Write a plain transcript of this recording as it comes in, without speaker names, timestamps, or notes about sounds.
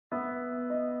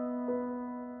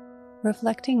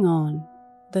Reflecting on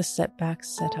the setback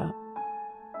setup,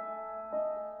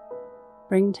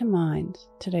 bring to mind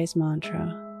today's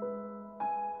mantra.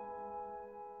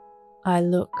 I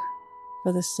look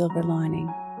for the silver lining.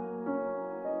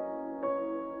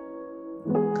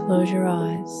 Close your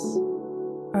eyes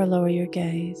or lower your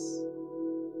gaze.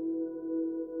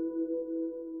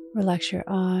 Relax your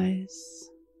eyes,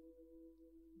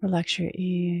 relax your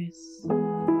ears,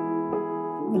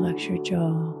 relax your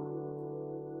jaw.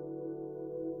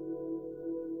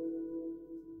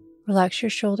 Relax your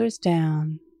shoulders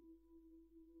down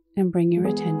and bring your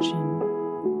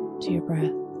attention to your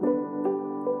breath.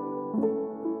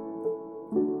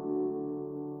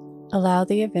 Allow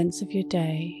the events of your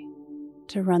day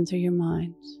to run through your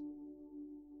mind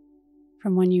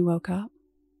from when you woke up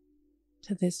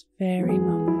to this very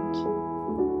moment,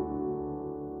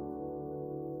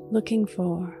 looking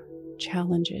for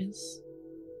challenges.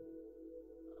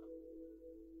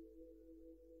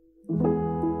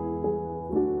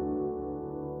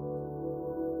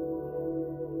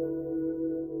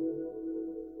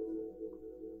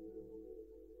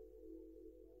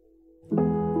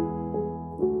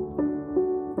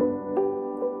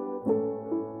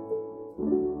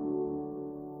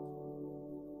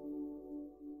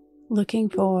 Looking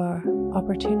for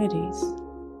opportunities.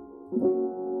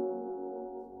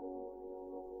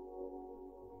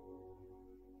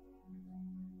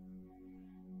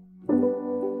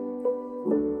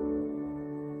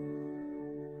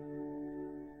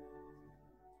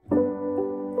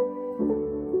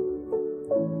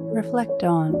 Reflect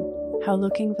on how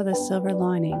looking for the silver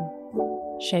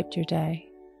lining shaped your day.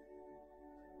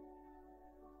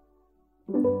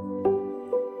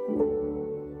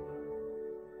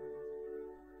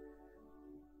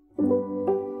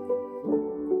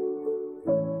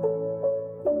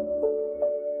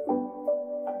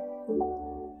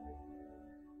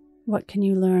 What can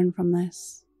you learn from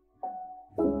this?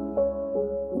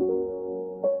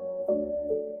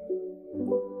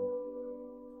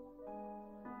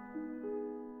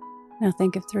 Now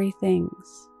think of 3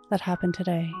 things that happened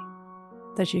today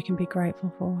that you can be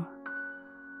grateful for.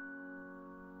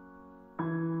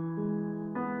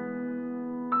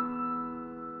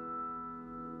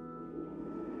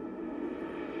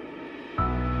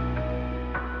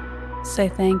 Say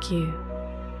thank you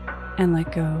and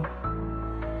let go.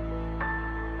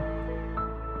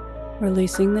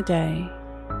 Releasing the day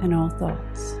and all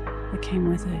thoughts that came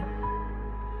with it.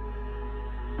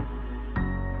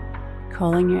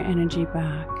 Calling your energy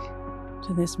back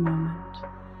to this moment.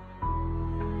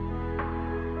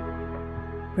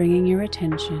 Bringing your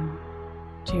attention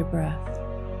to your breath.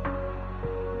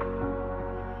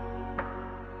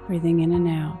 Breathing in and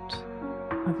out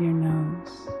of your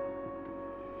nose.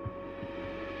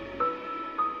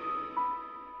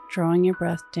 Drawing your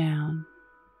breath down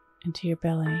into your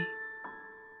belly,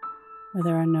 where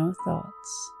there are no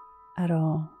thoughts at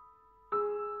all.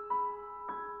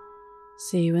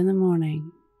 See you in the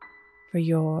morning for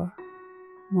your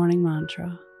morning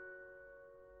mantra.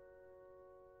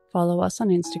 Follow us on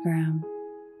Instagram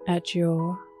at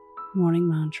Your Morning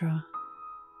Mantra.